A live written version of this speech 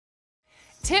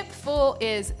Tip 4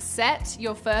 is set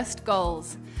your first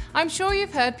goals. I'm sure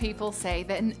you've heard people say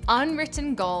that an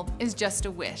unwritten goal is just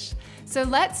a wish. So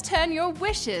let's turn your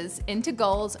wishes into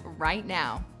goals right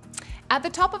now. At the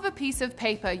top of a piece of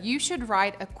paper, you should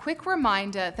write a quick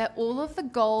reminder that all of the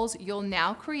goals you'll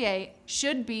now create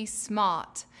should be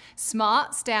SMART.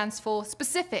 SMART stands for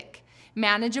specific,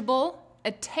 manageable,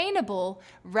 attainable,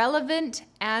 relevant,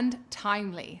 and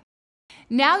timely.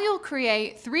 Now you'll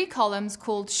create 3 columns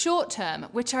called short term,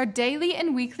 which are daily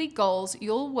and weekly goals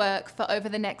you'll work for over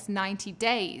the next 90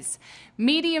 days.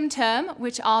 Medium term,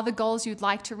 which are the goals you'd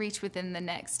like to reach within the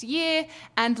next year,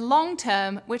 and long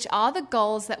term, which are the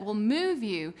goals that will move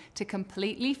you to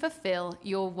completely fulfill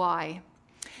your why.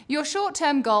 Your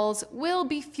short-term goals will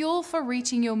be fuel for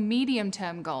reaching your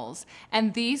medium-term goals,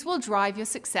 and these will drive your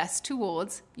success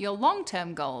towards your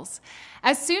long-term goals.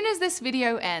 As soon as this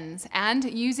video ends, and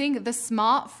using the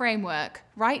SMART framework,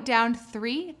 write down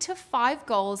 3 to 5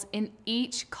 goals in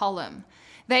each column.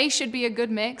 They should be a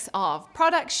good mix of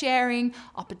product sharing,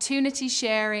 opportunity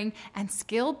sharing, and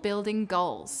skill-building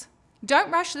goals.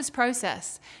 Don't rush this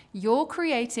process. You're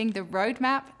creating the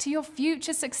roadmap to your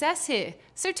future success here,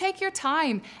 so take your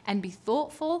time and be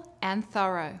thoughtful and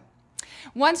thorough.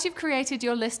 Once you've created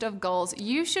your list of goals,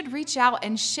 you should reach out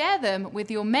and share them with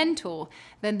your mentor,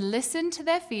 then listen to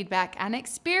their feedback and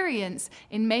experience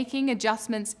in making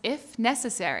adjustments if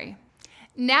necessary.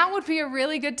 Now would be a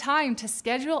really good time to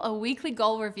schedule a weekly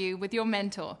goal review with your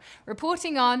mentor,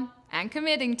 reporting on and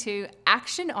committing to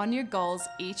action on your goals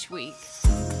each week.